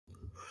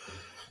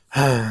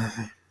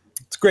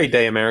It's a great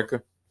day,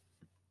 America.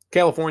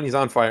 California's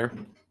on fire.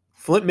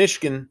 Flint,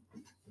 Michigan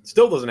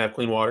still doesn't have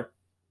clean water,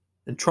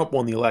 and Trump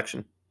won the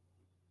election.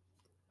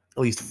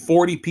 At least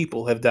 40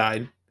 people have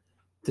died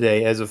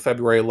today as of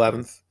February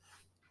 11th,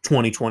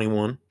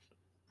 2021.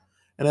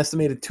 An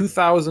estimated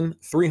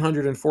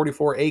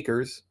 2,344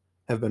 acres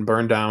have been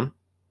burned down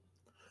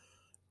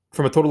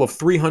from a total of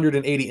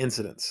 380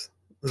 incidents,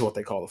 is what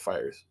they call the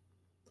fires.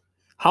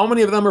 How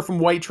many of them are from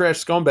white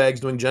trash scumbags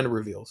doing gender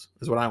reveals,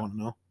 is what I want to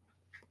know.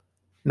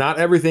 Not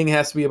everything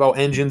has to be about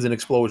engines and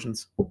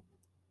explosions.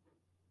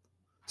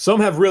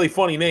 Some have really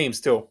funny names,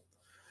 too.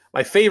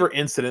 My favorite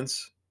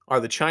incidents are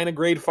the China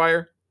Grade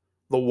Fire,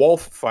 the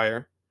Wolf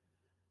Fire,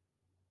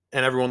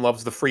 and everyone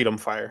loves the Freedom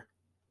Fire.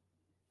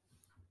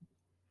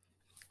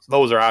 So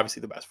those are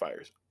obviously the best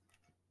fires.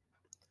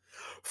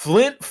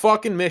 Flint,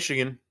 fucking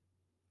Michigan.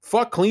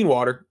 Fuck clean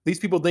water. These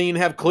people didn't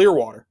even have clear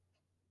water.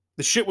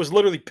 The shit was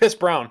literally piss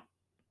brown.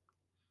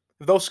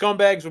 If those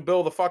scumbags would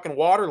build a fucking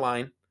water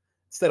line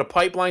instead of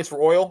pipelines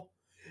for oil,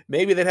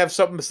 maybe they'd have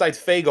something besides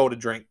Faygo to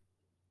drink.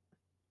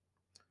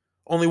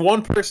 Only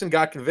one person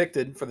got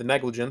convicted for the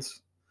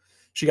negligence.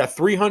 She got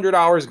 300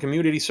 hours of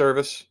community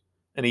service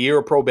and a year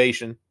of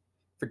probation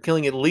for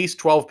killing at least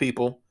 12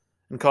 people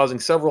and causing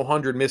several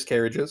hundred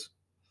miscarriages.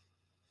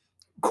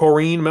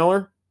 Corinne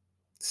Miller,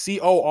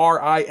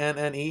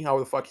 Corinne, how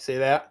the fuck you say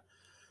that,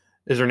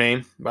 is her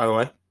name, by the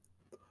way.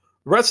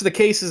 The rest of the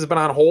cases have been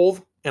on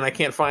hold, and I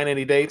can't find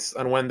any dates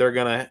on when they're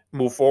going to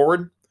move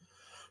forward.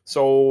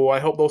 So I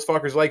hope those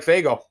fuckers like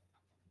Faygo.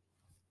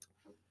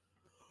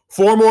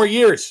 4 more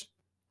years.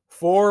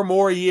 4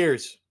 more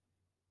years.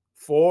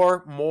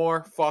 4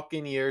 more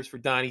fucking years for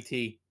Donnie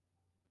T.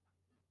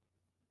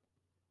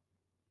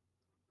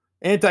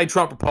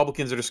 Anti-Trump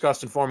Republicans are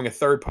discussing forming a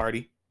third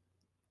party.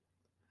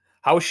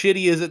 How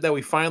shitty is it that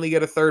we finally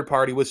get a third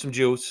party with some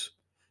juice,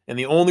 and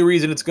the only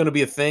reason it's going to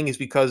be a thing is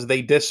because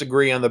they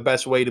disagree on the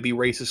best way to be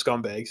racist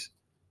scumbags?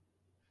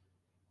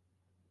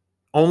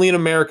 Only in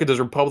America does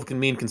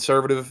Republican mean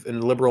conservative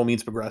and liberal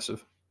means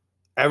progressive.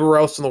 Everywhere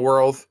else in the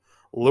world,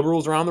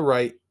 liberals are on the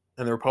right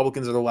and the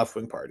Republicans are the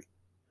left-wing party.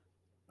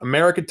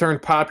 America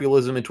turned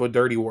populism into a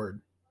dirty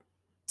word.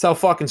 That's how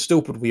fucking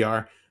stupid we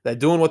are, that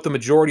doing what the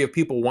majority of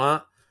people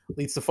want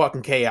leads to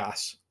fucking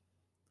chaos.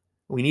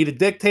 We need a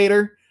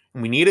dictator,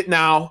 and we need it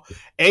now.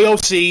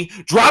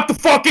 AOC, drop the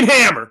fucking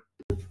hammer!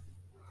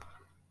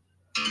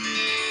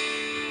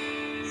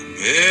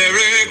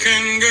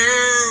 American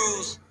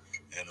girls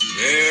and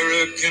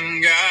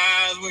American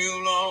guys,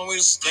 we'll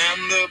always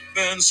stand up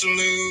and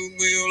salute.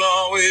 We'll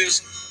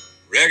always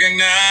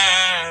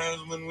recognize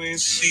when we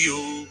see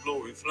old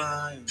glory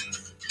flying.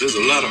 There's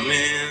a lot of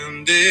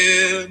men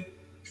dead,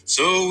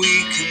 so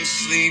we can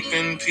sleep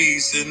in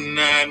peace at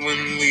night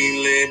when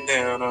we lay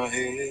down our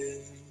head.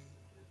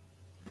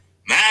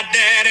 My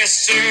daddy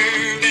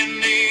served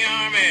in the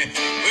army.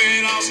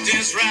 We lost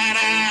his right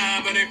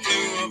eye, but he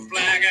flew a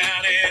flag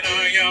out in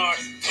our yard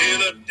till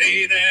the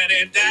day that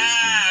he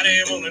died.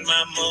 He wanted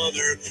my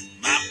mother,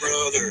 my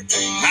brother,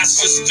 my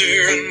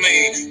sister, and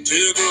me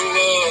to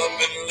grow up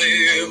and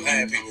live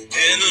happy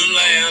in the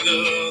land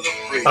of the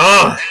free.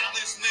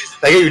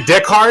 They get your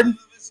dick hard?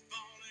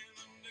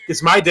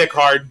 Gets my dick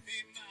hard.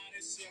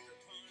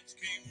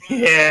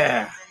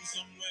 Yeah.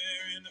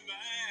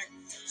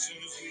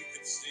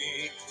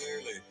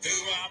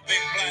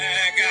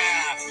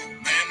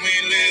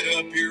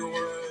 Up your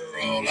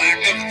world like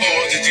the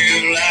 4th of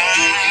July.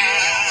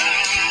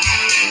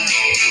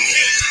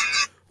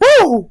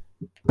 Woo!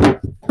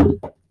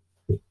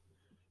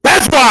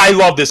 That's why I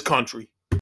love this country.